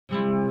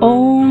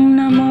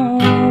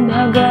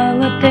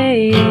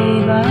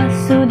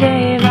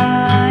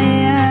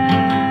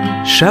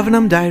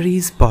Shravanam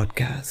Diaries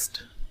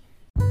podcast.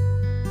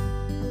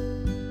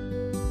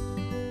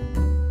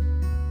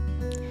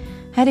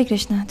 Hare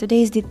Krishna.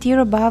 Today is the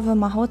Tirobhava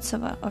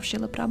Mahotsava of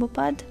Srila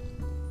Prabhupada,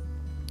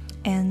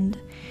 and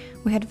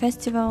we had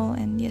festival,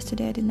 and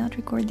yesterday I did not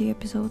record the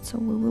episode, so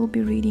we will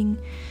be reading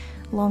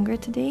longer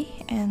today.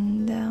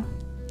 And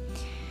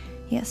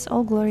yes,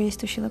 all glory is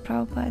to Srila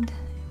Prabhupada.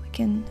 We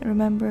can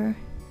remember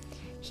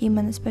him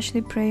and especially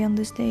pray on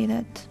this day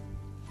that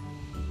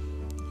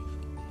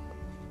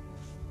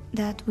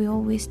we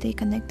always stay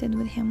connected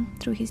with him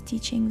through his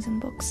teachings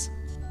and books.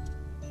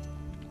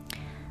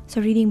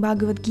 So reading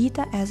Bhagavad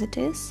Gita as it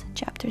is,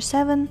 chapter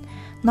 7,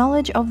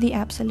 Knowledge of the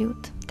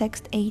Absolute,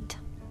 text 8.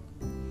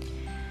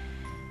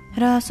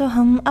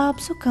 Rasoham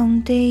apsu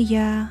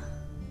kaunteya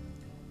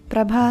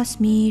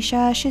prabhasmi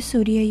shashi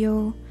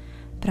suryayo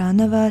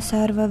pranava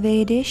sarva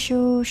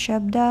vedeshu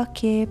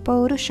shabdakye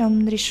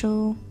paurusham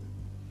drishu.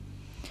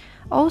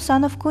 O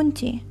son of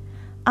Kunti,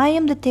 I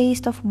am the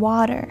taste of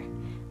water,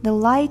 the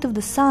light of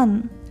the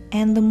sun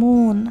and the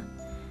moon,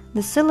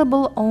 the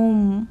syllable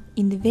Om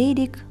in the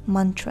Vedic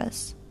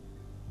mantras.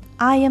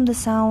 I am the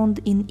sound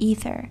in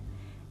ether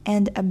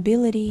and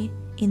ability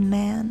in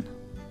man.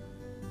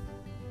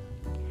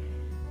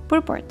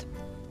 Purport.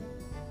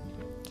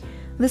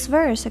 This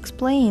verse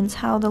explains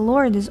how the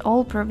Lord is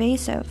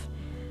all-pervasive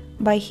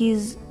by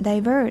his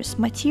diverse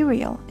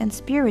material and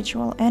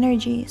spiritual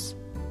energies.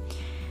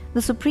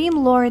 The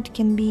Supreme Lord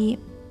can be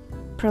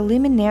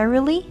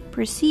preliminarily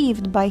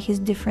perceived by his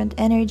different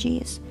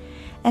energies,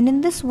 and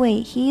in this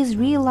way he is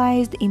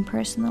realized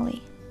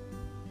impersonally.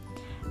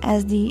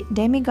 As the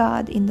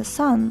demigod in the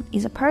sun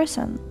is a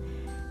person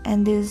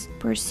and is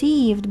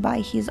perceived by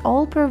his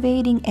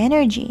all-pervading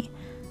energy,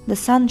 the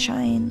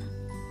sunshine,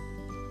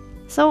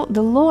 so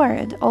the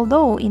Lord,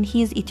 although in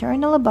his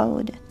eternal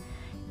abode,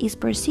 is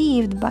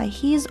perceived by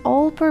his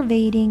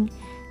all-pervading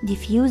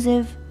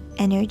diffusive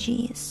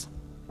energies.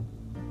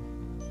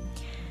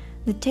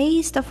 The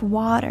taste of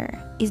water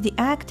is the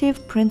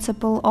active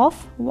principle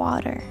of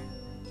water.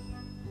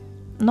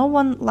 No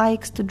one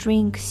likes to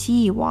drink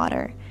sea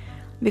water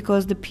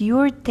because the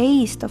pure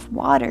taste of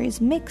water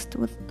is mixed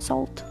with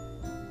salt.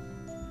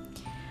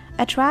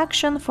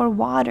 Attraction for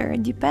water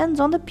depends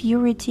on the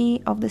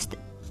purity of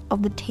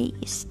the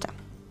taste.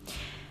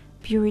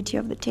 Purity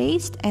of the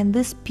taste, and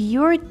this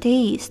pure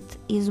taste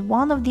is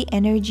one of the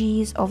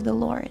energies of the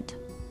Lord.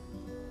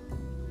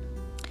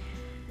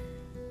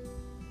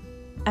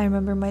 I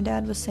remember my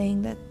dad was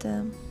saying that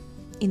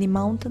in the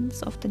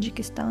mountains of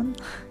Tajikistan,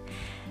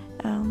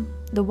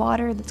 the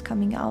water that's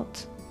coming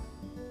out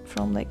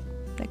from like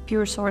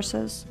pure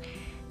sources,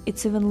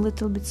 it's even a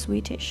little bit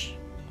sweetish.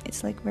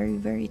 It's like very,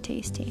 very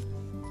tasty.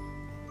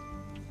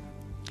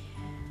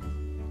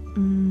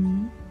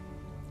 The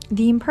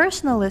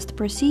impersonalist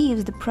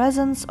perceives the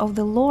presence of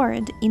the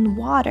Lord in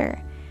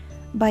water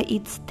by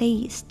its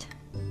taste,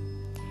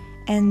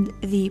 and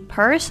the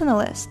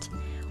personalist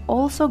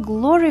also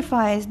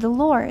glorifies the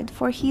Lord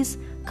for his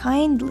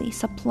kindly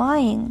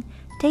supplying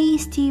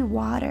tasty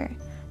water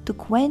to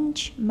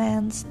quench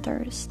man's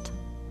thirst.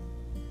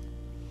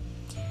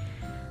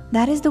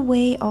 That is the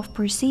way of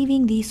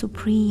perceiving the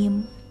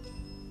Supreme.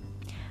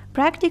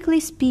 Practically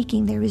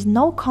speaking, there is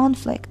no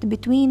conflict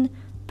between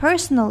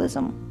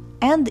personalism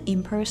and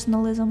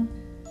impersonalism.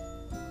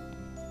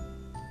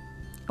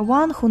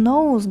 One who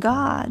knows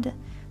God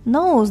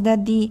knows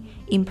that the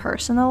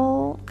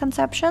impersonal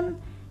conception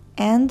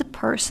and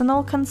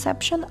personal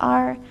conception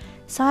are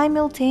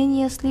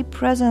simultaneously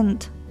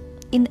present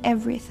in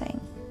everything,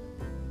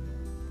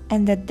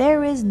 and that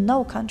there is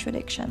no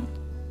contradiction.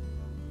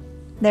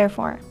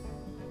 Therefore,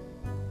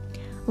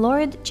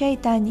 Lord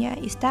Chaitanya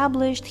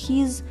established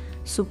his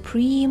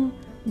supreme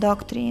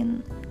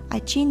doctrine,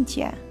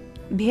 Achintya,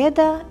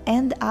 Bheda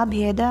and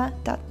Abheda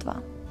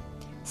Tattva,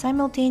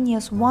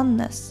 simultaneous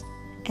oneness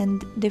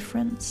and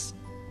difference.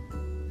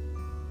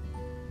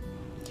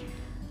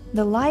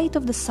 The light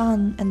of the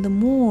sun and the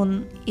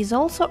moon is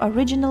also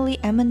originally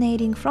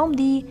emanating from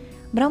the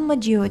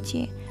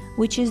Brahmajyoti,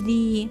 which is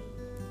the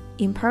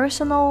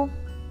impersonal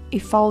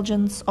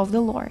effulgence of the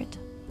Lord.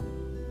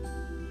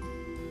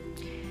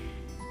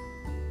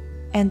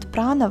 And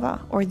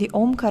Pranava, or the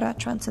Omkara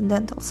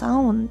transcendental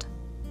sound,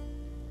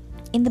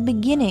 in the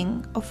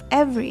beginning of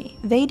every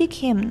Vedic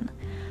hymn,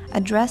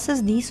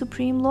 addresses the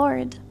Supreme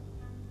Lord.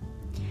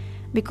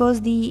 Because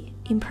the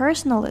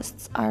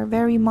impersonalists are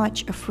very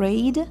much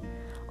afraid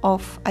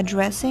of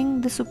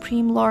addressing the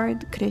Supreme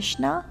Lord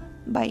Krishna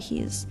by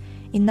his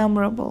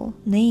innumerable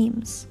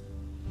names,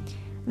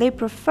 they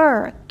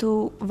prefer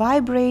to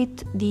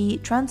vibrate the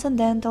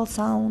transcendental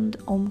sound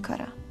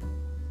Omkara.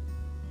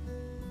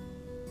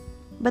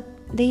 But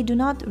they do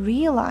not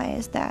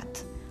realize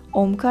that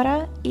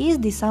Omkara is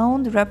the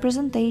sound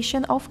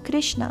representation of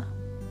Krishna.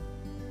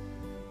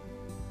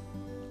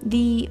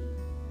 The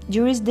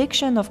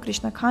jurisdiction of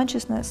Krishna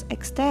consciousness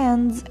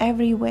extends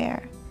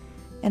everywhere,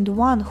 and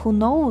one who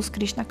knows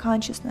Krishna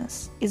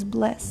consciousness is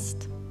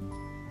blessed.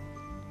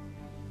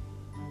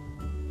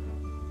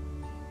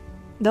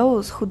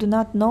 Those who do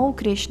not know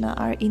Krishna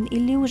are in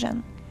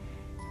illusion,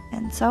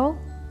 and so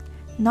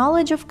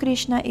knowledge of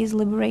Krishna is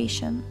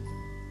liberation,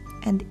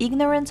 and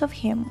ignorance of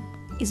him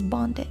is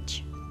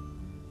bondage.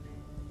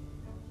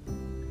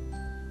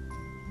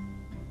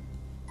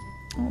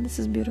 Oh, this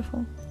is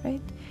beautiful,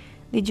 right?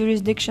 The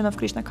jurisdiction of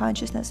Krishna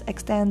consciousness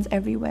extends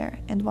everywhere,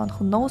 and one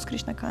who knows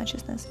Krishna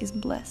consciousness is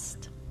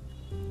blessed.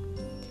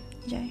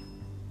 Jai.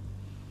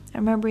 I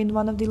remember in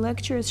one of the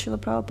lectures, Srila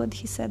Prabhupada,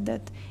 he said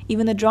that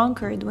even a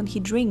drunkard, when he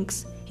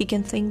drinks, he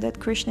can think that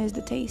Krishna is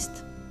the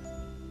taste.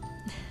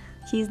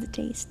 He is the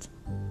taste.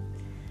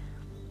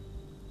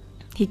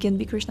 He can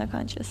be Krishna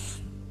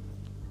conscious.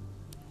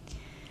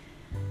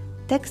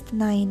 Text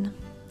 9.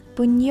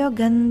 Punyo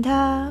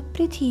gandha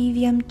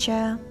prithivyam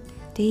cha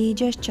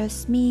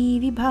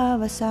tejaschasmi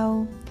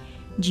vibhavasau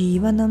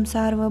jivanam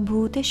sarva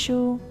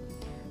bhuteshu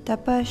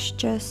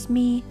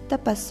tapaschasmi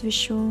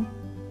tapasvishu.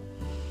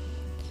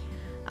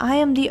 I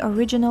am the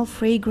original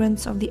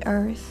fragrance of the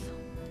earth,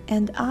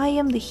 and I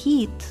am the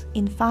heat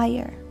in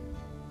fire.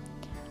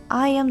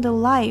 I am the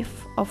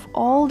life of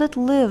all that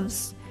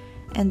lives,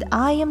 and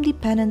I am the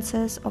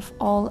penances of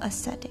all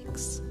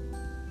ascetics.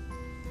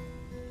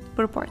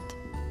 Purport.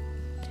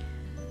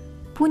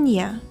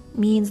 Punya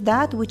means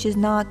that which is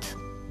not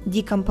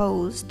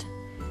decomposed.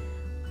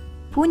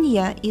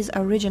 Punya is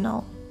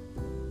original.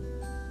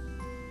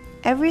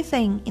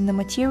 Everything in the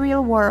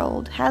material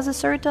world has a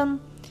certain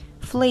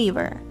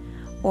flavor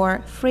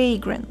or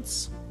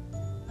fragrance.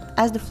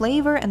 As the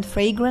flavor and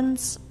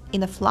fragrance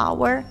in a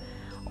flower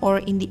or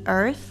in the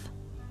earth,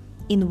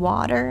 in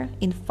water,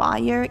 in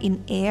fire,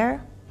 in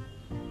air,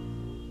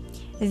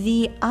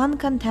 the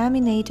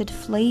uncontaminated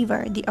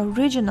flavor, the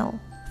original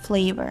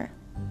flavor,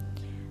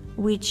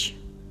 which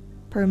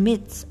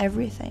permits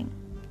everything,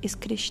 is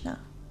Krishna.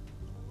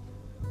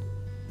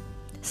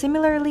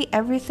 Similarly,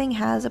 everything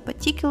has a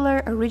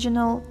particular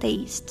original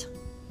taste,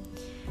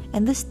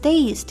 and this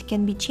taste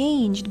can be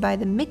changed by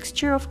the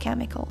mixture of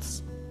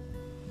chemicals.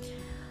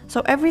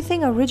 So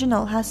everything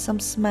original has some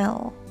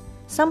smell,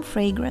 some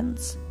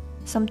fragrance,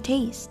 some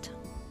taste.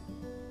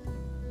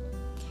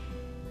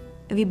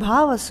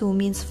 Vibhavasu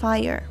means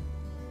fire.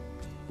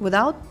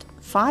 Without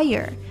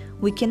fire,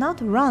 we cannot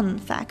run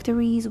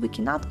factories, we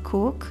cannot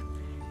cook,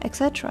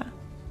 etc.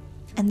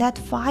 And that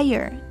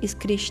fire is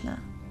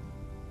Krishna.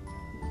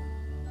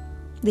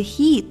 The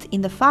heat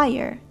in the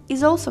fire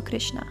is also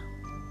Krishna.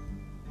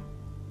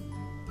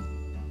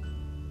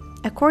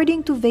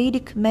 According to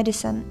Vedic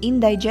medicine,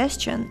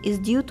 indigestion is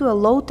due to a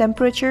low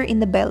temperature in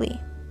the belly.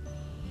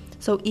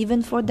 So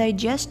even for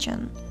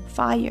digestion,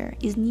 fire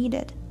is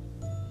needed.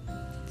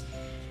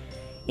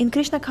 In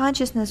Krishna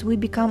consciousness, we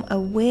become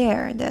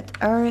aware that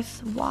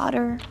earth,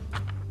 water,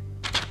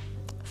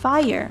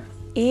 fire,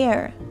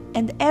 air,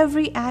 and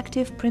every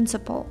active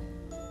principle,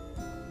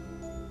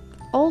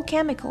 all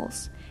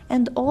chemicals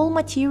and all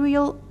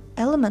material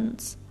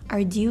elements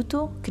are due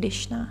to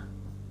Krishna.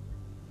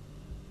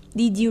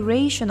 The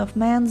duration of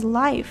man's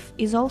life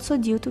is also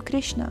due to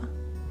Krishna.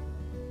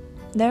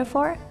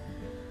 Therefore,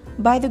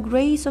 by the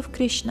grace of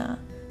Krishna,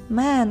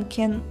 man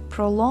can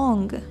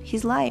prolong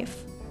his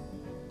life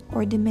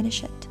or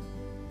diminish it.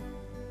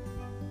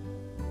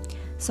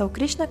 So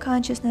Krishna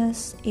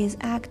consciousness is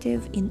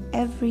active in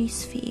every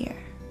sphere.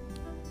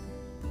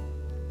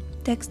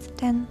 Text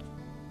 10.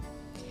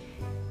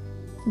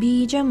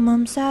 Bijam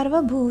mam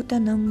sarva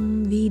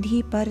bhutanam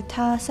vidhi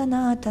partha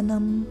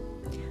sanatanam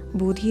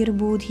budhir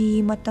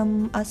budhi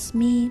matam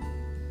asmi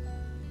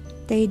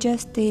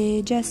tejas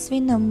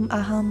tejasvinam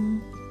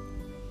aham.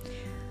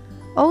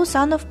 O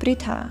son of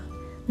Pritha,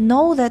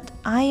 know that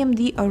I am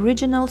the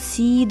original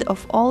seed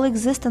of all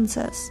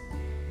existences,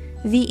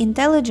 the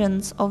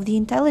intelligence of the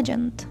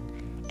intelligent,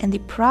 and the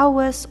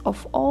prowess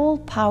of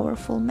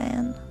all-powerful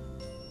man.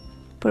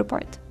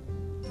 Purport.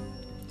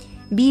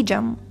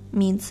 Bijam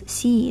means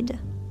seed.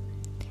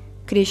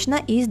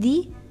 Krishna is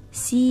the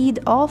seed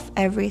of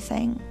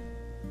everything.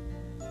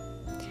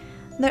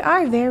 There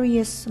are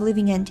various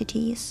living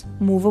entities,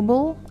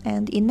 movable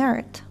and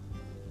inert.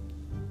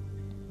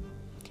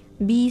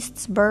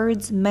 Beasts,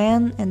 birds,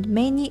 men, and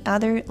many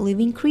other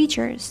living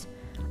creatures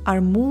are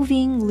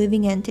moving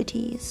living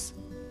entities.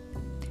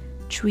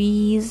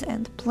 Trees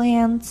and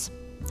plants,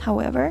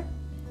 however,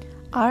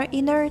 are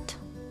inert.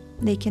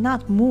 They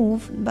cannot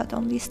move but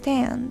only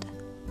stand.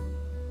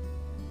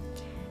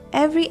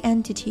 Every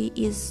entity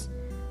is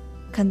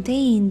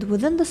contained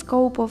within the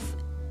scope of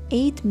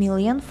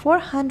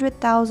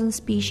 8,400,000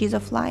 species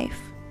of life.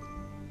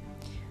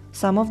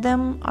 Some of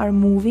them are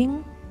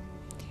moving,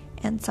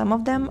 and some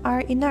of them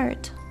are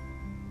inert.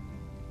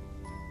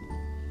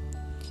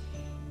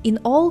 In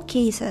all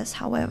cases,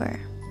 however,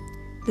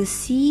 the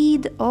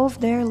seed of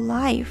their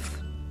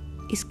life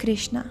is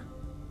Krishna.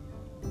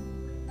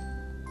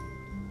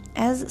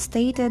 As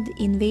stated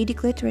in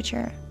Vedic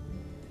literature,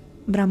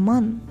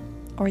 Brahman,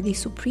 or the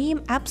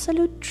Supreme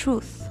Absolute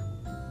Truth,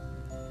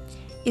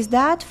 is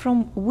that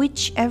from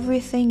which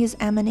everything is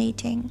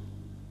emanating.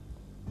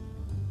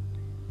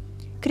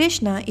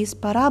 Krishna is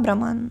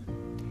Parabrahman,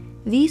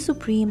 the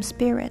Supreme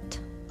Spirit.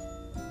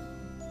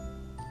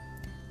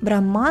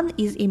 Brahman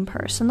is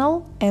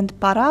impersonal and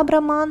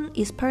Parabrahman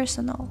is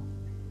personal.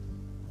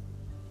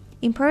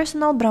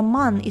 impersonal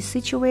Brahman is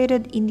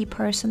situated in the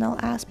personal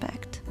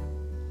aspect.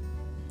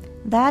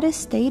 That is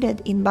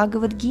stated in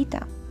Bhagavad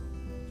Gita.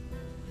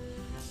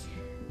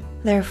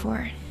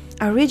 Therefore,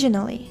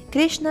 originally,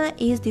 Krishna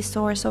is the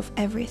source of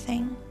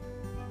everything.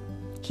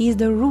 He is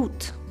the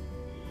root.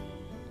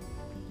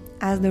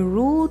 As the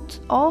root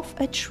of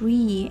a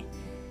tree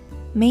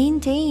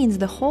maintains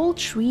the whole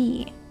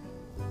tree,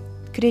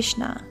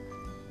 Krishna,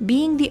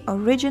 being the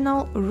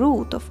original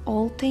root of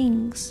all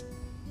things,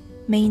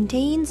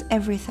 maintains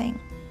everything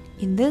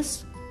in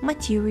this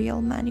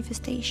material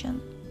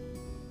manifestation.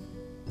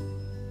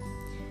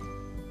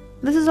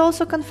 This is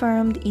also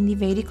confirmed in the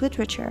Vedic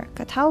literature,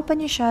 Katha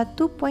Upanishad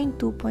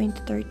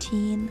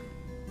 2.2.13.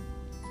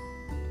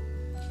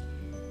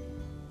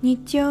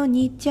 Nityo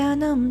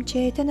nityanam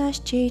chetanas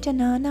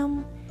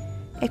chetananam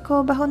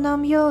eko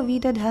bahunam yo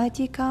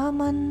vidadhati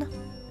kaman.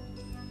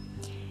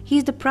 He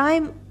is the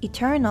prime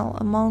eternal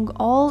among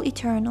all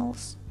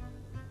eternals.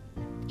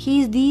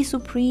 He is the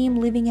supreme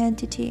living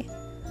entity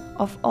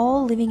of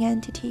all living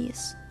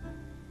entities,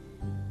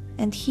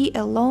 and He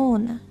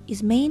alone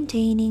is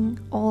maintaining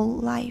all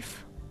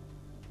life.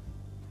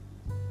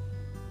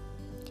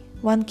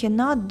 One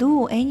cannot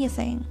do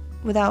anything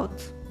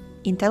without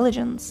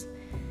intelligence,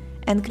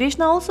 and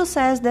Krishna also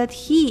says that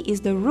He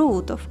is the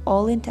root of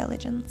all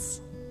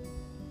intelligence.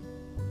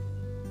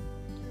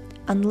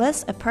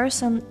 Unless a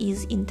person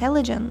is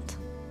intelligent,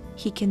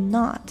 he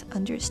cannot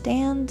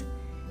understand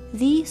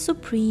the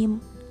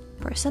Supreme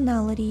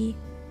Personality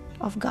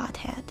of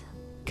Godhead,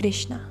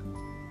 Krishna.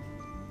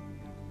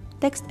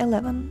 Text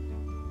 11.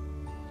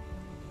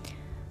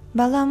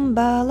 Balam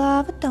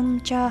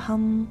balavatam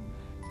chaham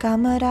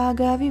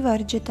kamaraga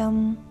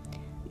vivarjitam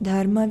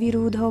dharma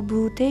virudho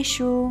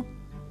bhuteshu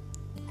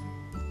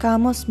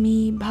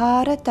kamosmi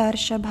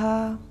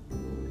bharatarshabha.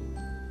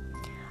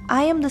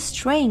 I am the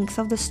strength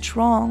of the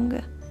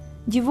strong,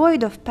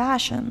 devoid of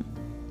passion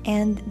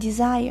and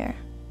desire.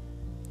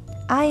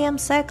 I am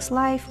sex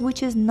life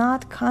which is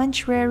not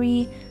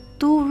contrary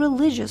to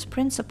religious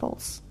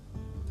principles.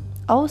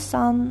 O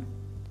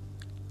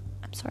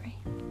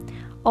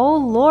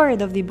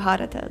Lord of the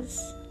Bharatas,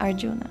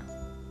 Arjuna.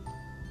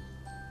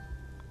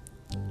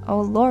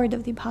 O Lord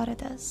of the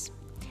Bharatas.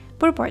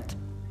 Purport.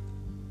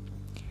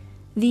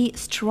 The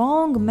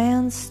strong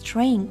man's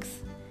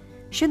strength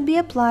should be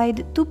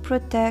applied to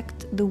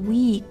protect the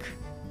weak,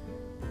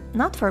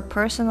 not for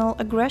personal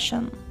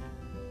aggression.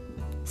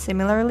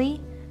 Similarly,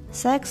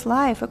 sex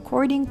life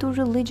according to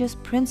religious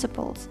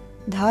principles,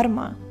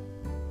 dharma,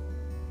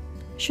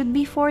 should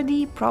be for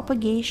the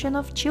propagation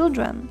of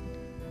children,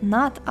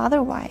 not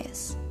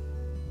otherwise.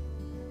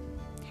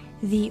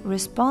 The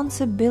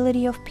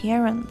responsibility of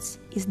parents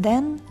is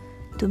then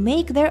to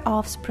make their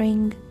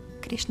offspring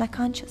Krishna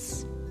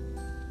conscious.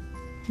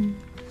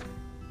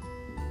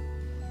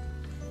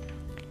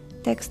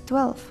 Text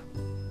 12.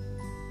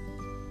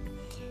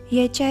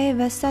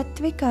 Yechaiva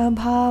sattvika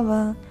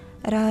bhava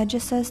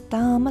rajasas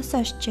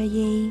tamasascha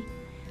ye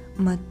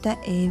matta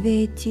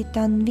eveti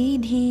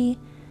tanvidhi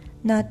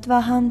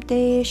natvaham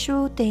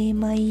teshu te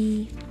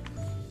mai.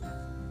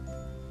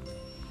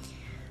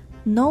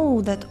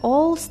 Know that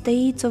all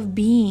states of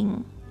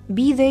being,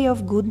 be they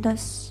of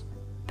goodness,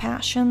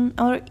 passion,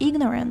 or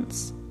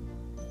ignorance,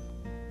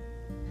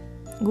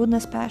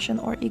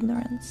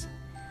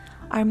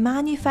 are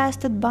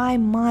manifested by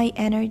my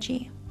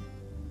energy.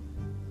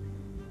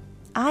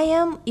 I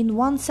am, in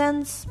one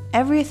sense,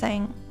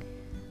 everything,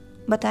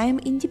 but I am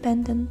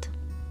independent.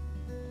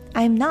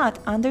 I am not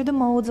under the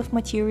modes of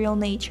material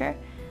nature,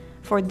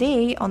 for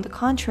they, on the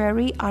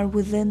contrary, are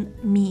within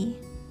me.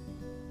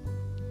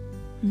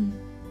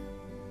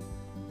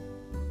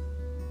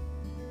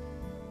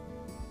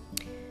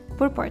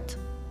 Purport.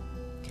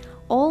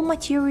 All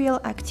material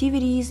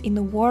activities in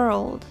the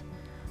world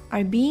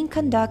are being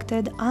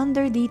conducted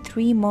under the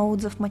three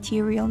modes of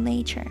material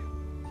nature.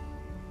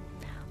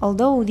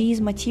 Although these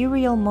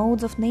material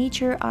modes of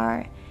nature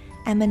are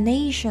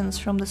emanations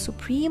from the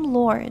Supreme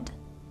Lord,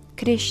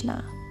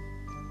 Krishna,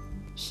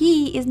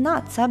 He is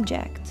not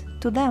subject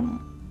to them.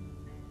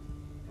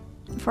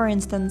 For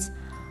instance,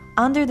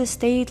 under the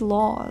state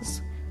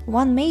laws,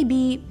 one may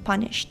be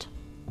punished,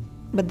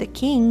 but the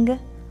king,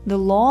 the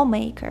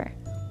lawmaker,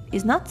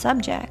 is not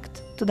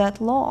subject to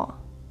that law.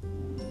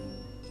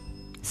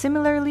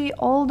 Similarly,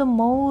 all the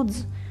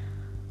modes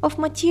of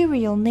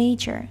material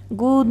nature,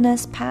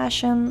 goodness,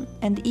 passion,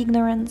 and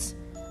ignorance,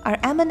 are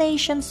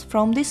emanations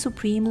from the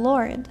Supreme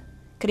Lord,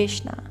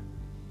 Krishna.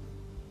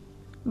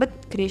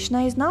 But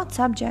Krishna is not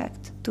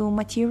subject to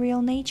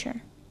material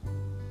nature.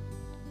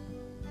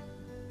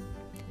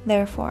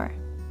 Therefore,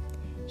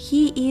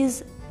 He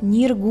is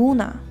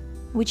Nirguna,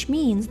 which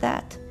means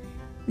that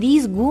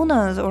these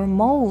gunas or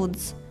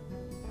modes,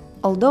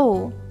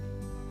 although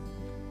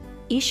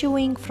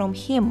issuing from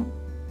Him,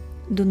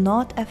 do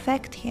not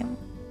affect Him.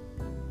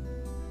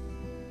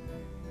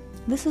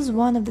 This is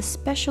one of the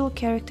special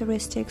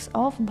characteristics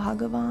of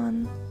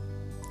Bhagavan,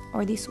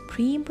 or the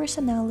Supreme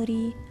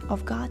Personality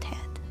of Godhead.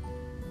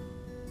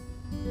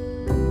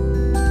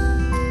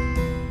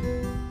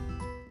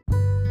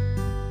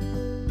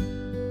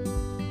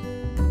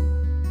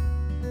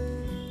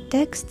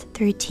 Text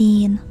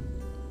 13.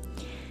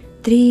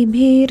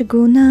 Tribhir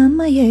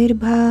gunamayair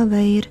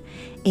bhavair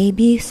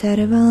ebhi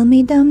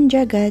sarvamidam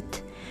jagat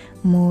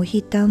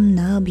mohitam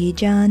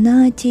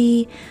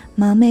nabhijanati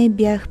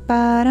mamebhyah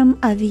param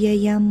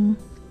avyayam.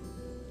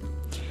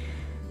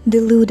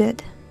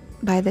 Deluded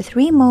by the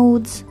three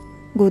modes,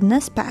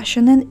 goodness,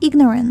 passion, and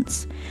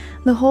ignorance,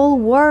 the whole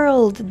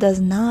world does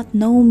not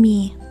know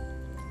me,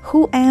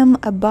 who am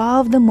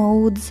above the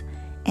modes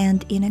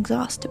and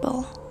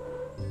inexhaustible.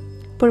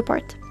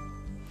 Purport.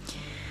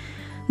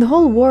 The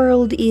whole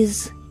world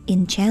is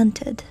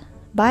enchanted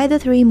by the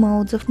three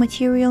modes of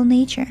material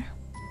nature.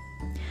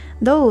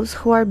 Those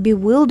who are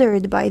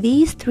bewildered by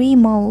these three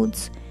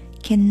modes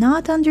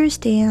cannot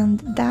understand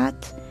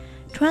that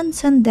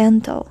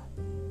transcendental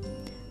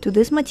to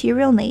this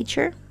material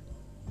nature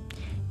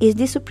is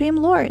the Supreme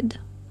Lord,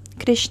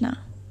 Krishna.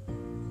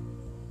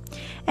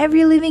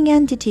 Every living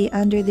entity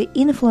under the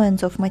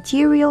influence of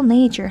material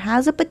nature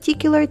has a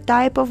particular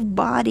type of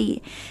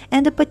body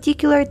and a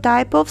particular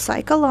type of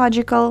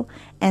psychological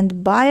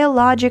and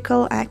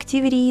biological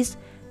activities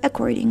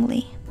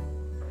accordingly.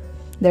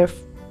 There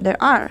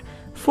are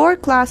 4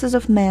 classes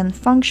of men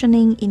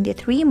functioning in the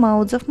 3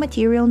 modes of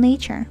material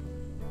nature.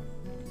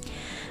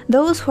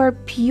 Those who are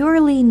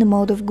purely in the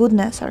mode of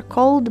goodness are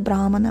called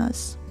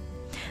Brahmanas.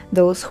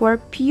 Those who are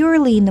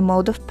purely in the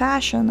mode of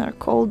passion are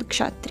called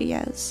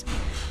Kshatriyas.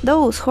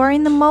 Those who are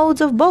in the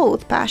modes of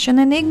both passion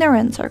and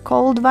ignorance are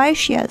called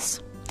Vaishyas.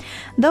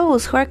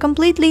 Those who are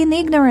completely in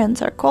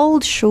ignorance are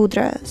called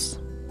Shudras.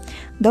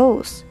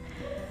 Those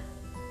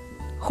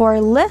who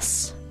are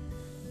less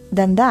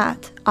than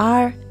that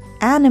are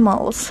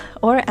animals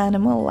or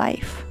animal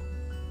life.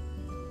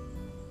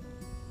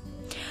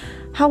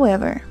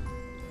 However,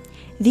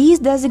 these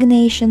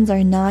designations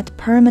are not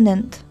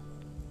permanent.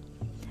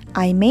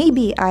 I may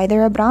be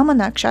either a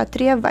Brahmana,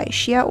 Kshatriya,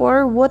 Vaishya,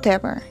 or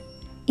whatever.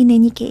 In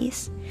any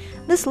case,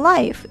 this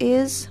life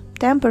is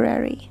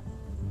temporary.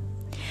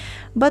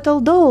 But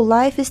although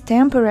life is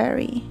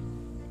temporary,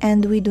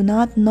 and we do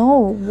not know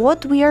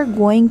what we are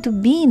going to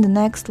be in the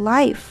next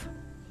life,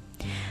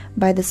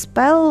 by the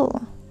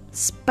spell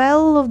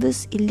of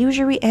this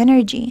illusory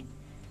energy,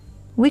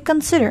 we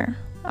consider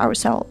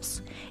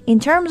ourselves in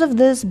terms of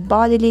this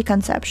bodily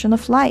conception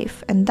of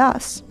life, and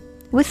thus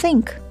we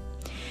think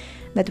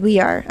that we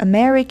are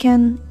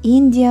American,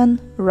 Indian,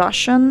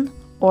 Russian,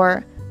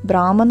 or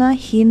Brahmana,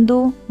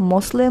 Hindu,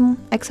 Muslim,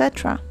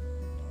 etc.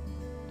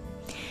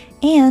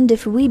 And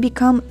if we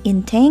become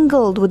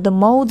entangled with the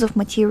modes of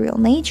material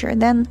nature,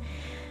 then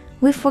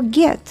we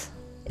forget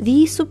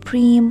the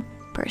Supreme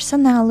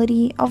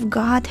Personality of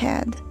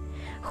Godhead,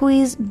 who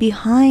is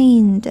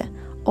behind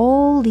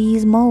all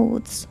these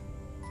modes.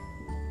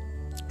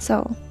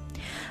 So,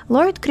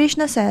 Lord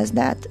Krishna says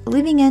that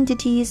living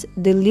entities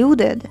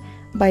deluded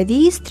by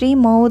these 3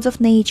 modes of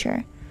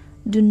nature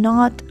do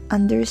not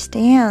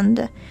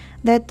understand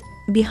that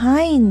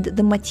behind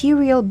the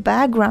material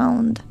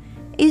background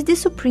is the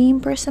Supreme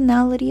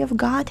Personality of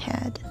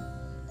Godhead.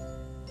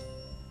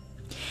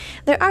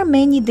 There are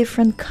many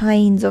different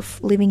kinds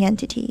of living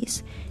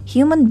entities,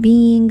 human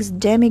beings,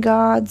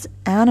 demigods,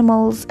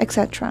 animals,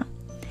 etc.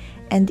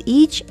 And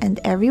each and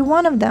every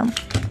one of them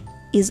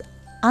is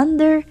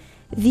under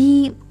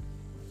the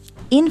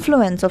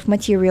influence of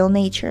material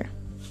nature.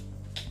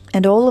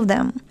 And all of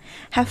them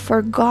have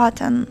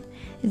forgotten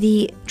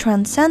the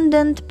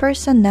transcendent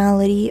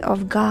personality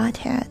of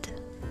Godhead.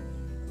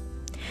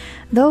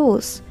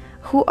 Those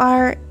who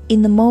are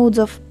in the modes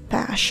of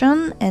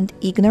passion and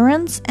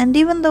ignorance, and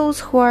even those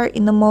who are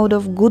in the mode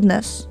of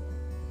goodness,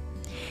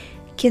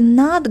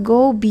 cannot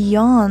go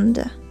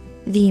beyond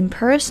the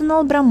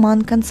impersonal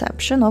Brahman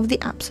conception of the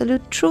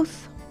absolute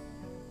truth.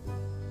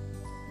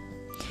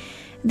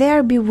 They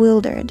are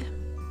bewildered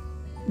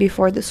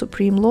before the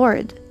Supreme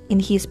Lord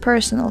in his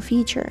personal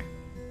feature,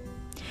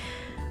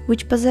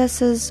 which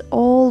possesses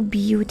all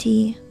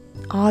beauty,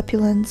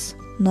 opulence,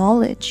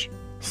 knowledge,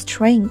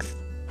 strength,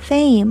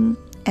 fame,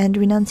 and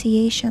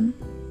renunciation.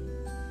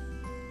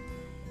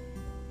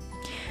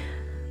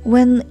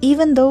 When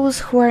even those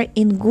who are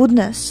in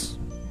goodness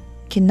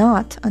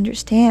cannot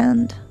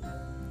understand,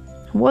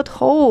 what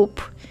hope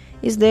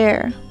is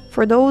there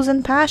for those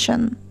in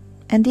passion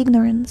and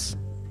ignorance?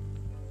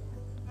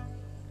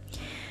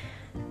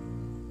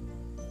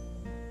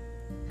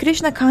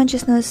 Krishna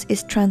consciousness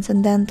is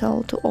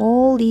transcendental to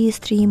all these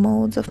 3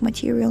 modes of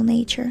material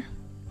nature.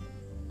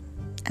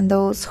 And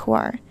those who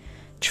are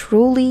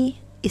truly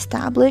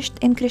established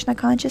in Krishna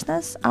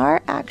consciousness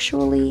are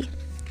actually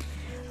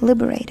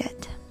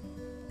liberated.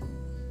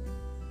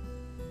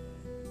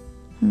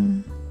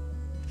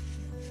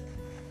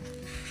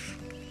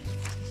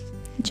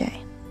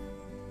 Jai.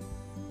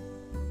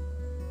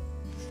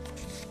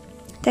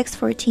 Text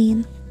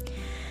 14.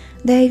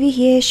 Devi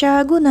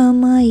yesha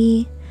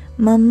gunamai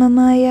mamma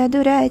maya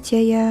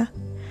duratyaya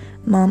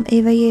mam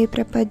evaye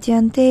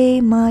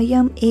prapadyante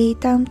mayam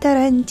etam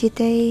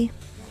tarantite.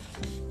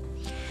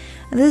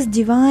 This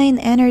divine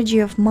energy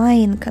of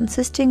mine,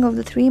 consisting of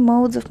the 3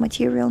 modes of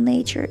material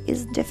nature,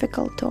 is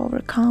difficult to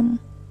overcome.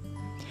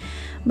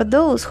 but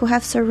those who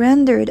have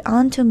surrendered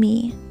unto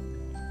me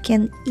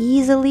can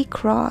easily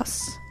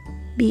cross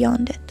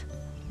beyond it.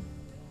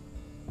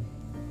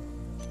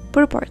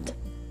 Purport.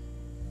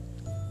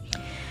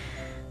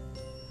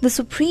 The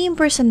Supreme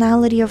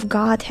Personality of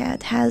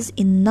Godhead has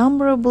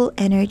innumerable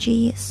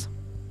energies,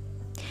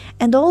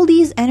 and all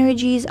these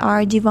energies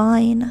are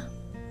divine.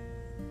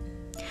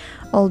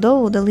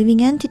 Although the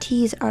living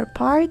entities are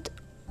part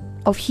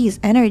of His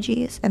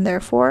energies and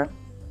therefore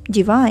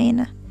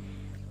divine,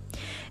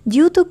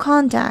 due to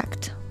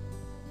contact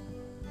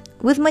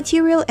with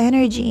material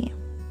energy,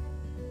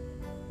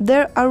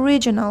 their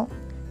original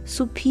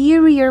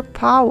superior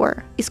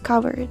power is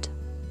covered.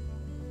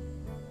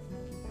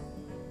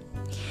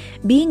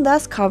 Being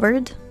thus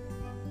covered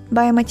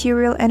by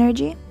material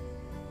energy,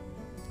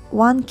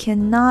 one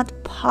cannot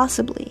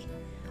possibly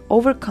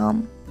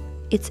overcome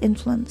its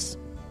influence.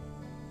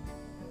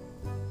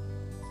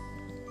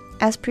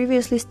 As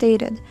previously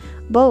stated,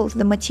 both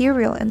the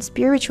material and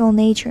spiritual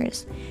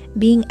natures,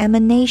 being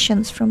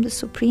emanations from the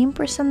Supreme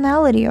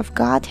Personality of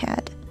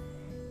Godhead,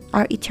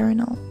 are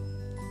eternal.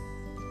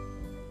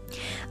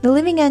 The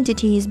living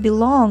entities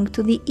belong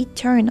to the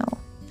eternal,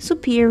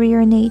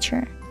 superior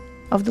nature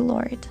of the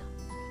Lord.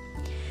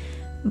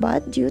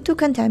 But due to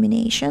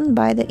contamination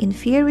by the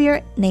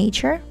inferior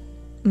nature,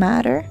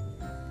 matter,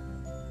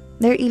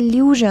 their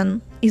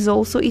illusion is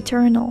also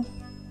eternal.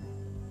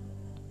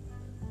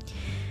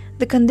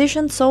 The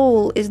conditioned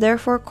soul is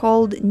therefore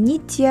called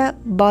Nitya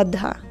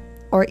Baddha,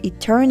 or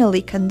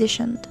eternally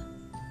conditioned.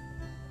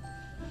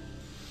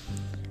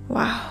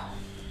 Wow.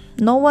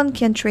 No one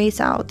can trace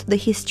out the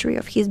history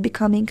of his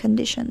becoming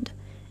conditioned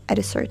at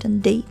a certain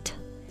date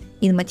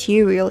in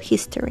material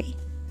history.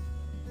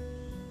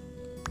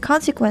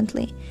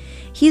 Consequently,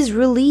 his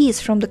release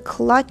from the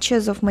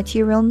clutches of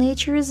material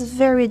nature is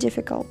very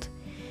difficult,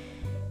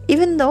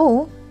 even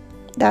though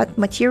that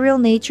material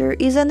nature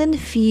is an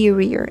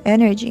inferior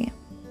energy.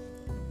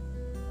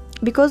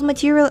 Because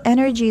material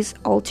energy is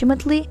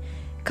ultimately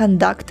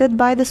conducted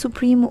by the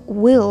Supreme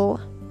Will,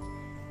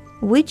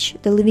 which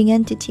the living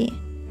entity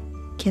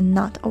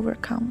cannot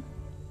overcome.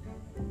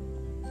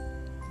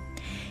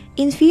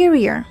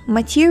 Inferior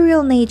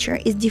material nature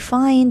is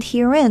defined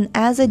herein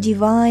as a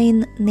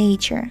divine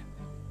nature,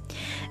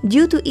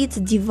 due to its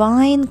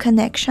divine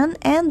connection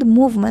and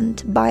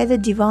movement by the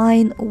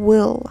divine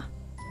will.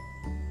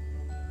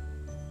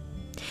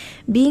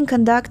 Being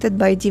conducted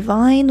by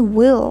divine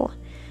will,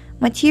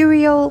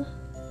 material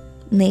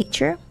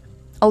nature,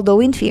 although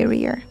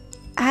inferior,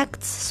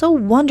 acts so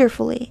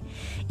wonderfully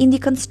in the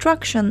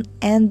construction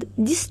and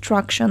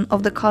destruction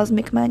of the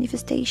cosmic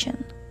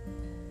manifestation.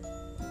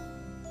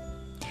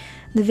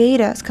 The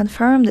Vedas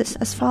confirm this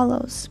as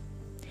follows: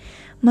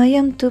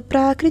 Mayam tu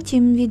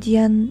prakritim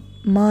vidyan,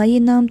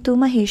 mayinam tu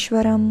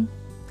maheshwaram.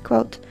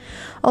 Quote,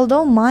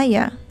 although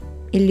Maya,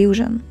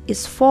 illusion,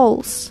 is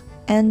false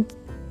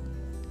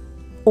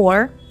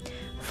or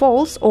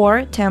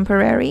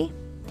temporary,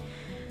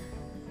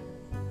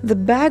 the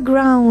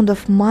background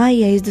of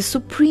Maya is the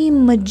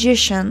supreme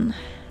magician.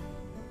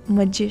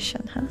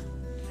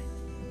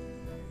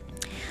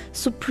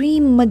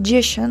 Supreme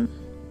magician,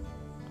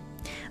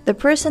 the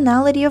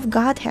personality of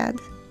Godhead,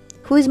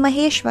 who is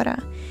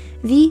Maheshwara,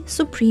 the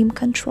supreme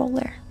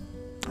controller.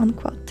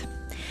 Unquote.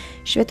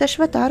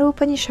 Shvetashvatara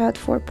Upanishad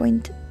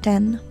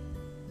 4.10.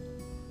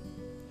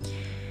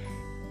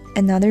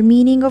 Another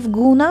meaning of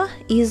guna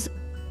is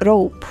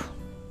rope.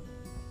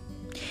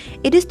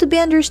 It is to be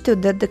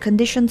understood that the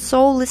conditioned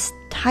soul is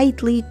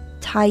tightly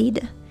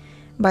tied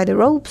by the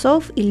ropes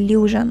of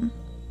illusion.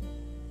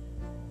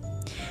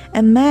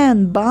 A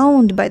man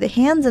bound by the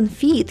hands and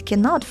feet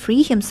cannot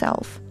free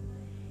himself.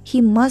 He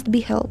must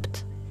be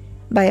helped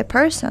by a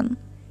person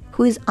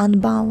who is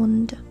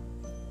unbound.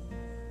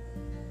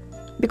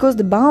 Because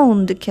the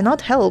bound cannot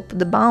help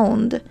the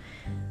bound,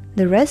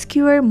 the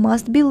rescuer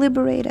must be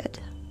liberated.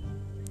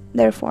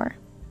 Therefore,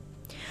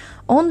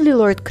 only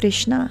Lord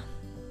Krishna,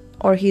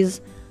 or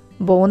his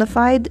bona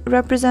fide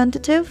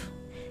representative,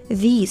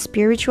 the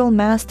spiritual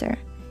master,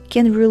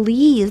 can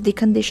release the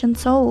conditioned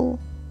soul.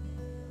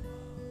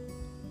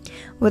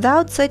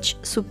 Without such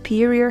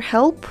superior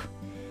help,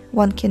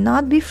 one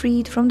cannot be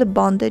freed from the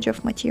bondage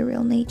of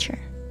material nature.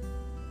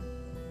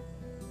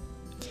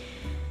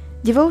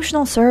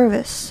 Devotional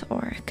service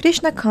or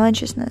Krishna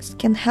consciousness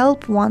can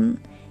help one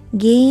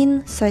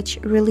gain such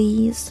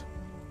release.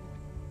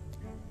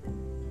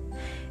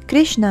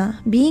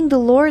 Krishna, being the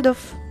Lord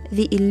of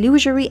the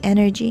illusory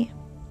energy,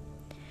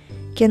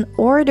 can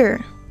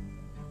order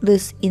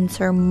this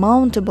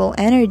insurmountable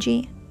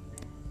energy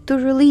to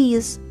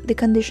release the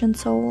conditioned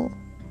soul.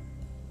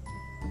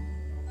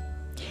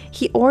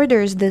 He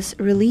orders this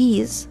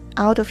release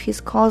out of his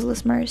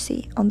causeless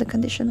mercy on the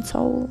conditioned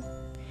soul,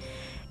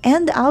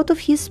 and out of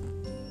his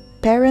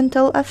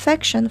parental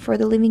affection for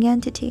the living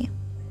entity,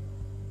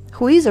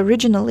 who is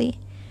originally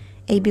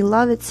a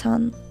beloved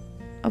son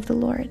of the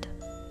Lord.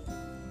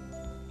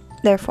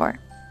 Therefore,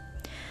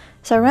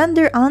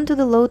 surrender unto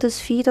the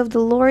lotus feet of the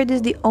Lord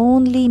is the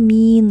only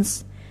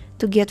means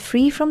to get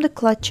free from the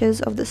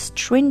clutches of the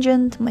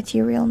stringent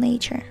material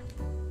nature.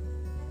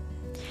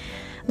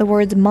 The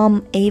word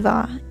Mam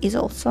Eva is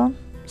also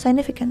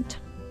significant.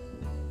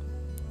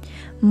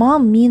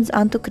 Mam means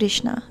unto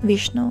Krishna,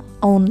 Vishnu,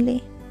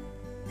 only,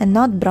 and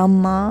not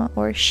Brahma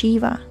or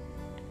Shiva.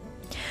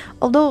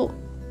 Although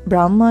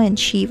Brahma and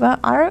Shiva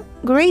are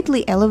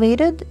greatly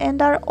elevated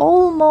and are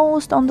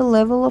almost on the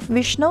level of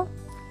Vishnu,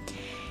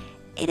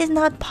 it is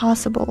not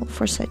possible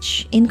for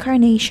such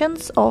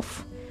incarnations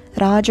of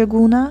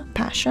Rajaguna,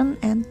 passion,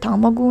 and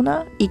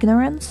Tamaguna,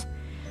 ignorance,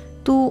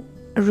 to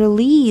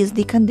release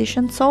the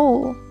conditioned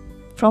soul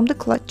from the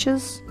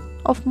clutches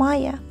of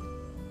Maya.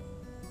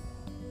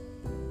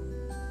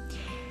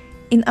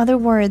 In other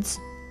words,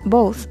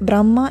 both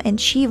Brahma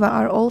and Shiva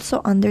are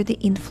also under the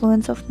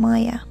influence of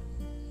Maya.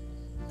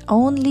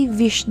 Only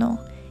Vishnu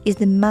is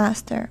the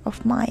master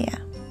of Maya.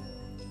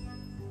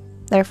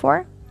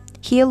 Therefore,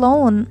 he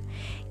alone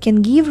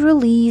can give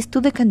release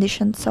to the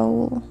conditioned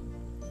soul.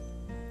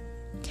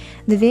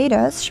 The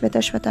Vedas,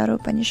 Shvetashvatara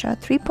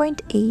Upanishad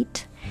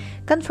 3.8,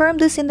 confirm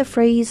this in the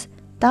phrase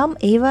Tam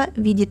Eva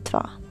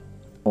Viditva,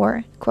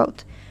 or,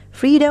 quote,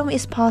 freedom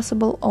is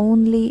possible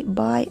only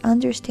by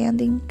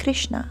understanding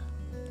Krishna,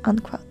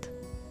 unquote.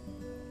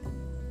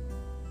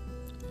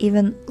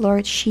 Even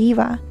Lord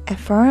Shiva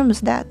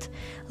affirms that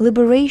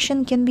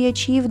liberation can be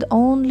achieved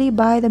only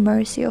by the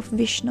mercy of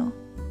Vishnu.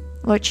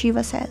 Lord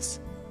Shiva says,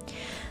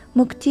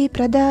 Mukti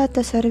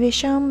pradata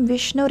sarvesham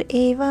Vishnur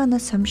eva na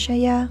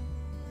samshaya.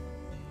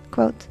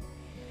 Quote,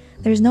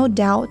 there is no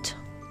doubt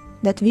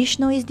that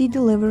Vishnu is the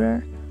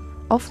deliverer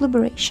of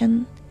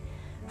liberation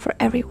for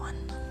everyone.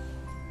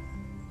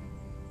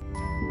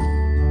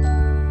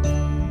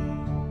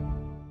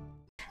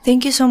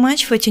 Thank you so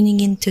much for tuning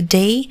in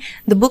today.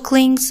 The book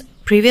links,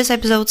 previous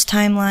episodes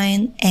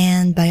timeline,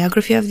 and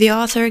biography of the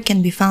author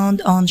can be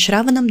found on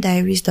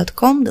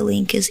shravanamdiaries.com. The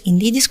link is in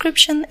the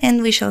description,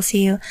 and we shall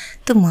see you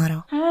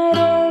tomorrow.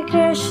 Hare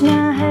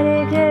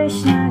Krishna,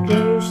 Krishna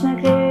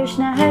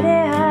Krishna,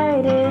 Hare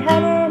Hare,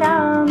 Hare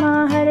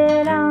Rama,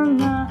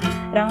 Rama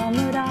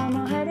Rama.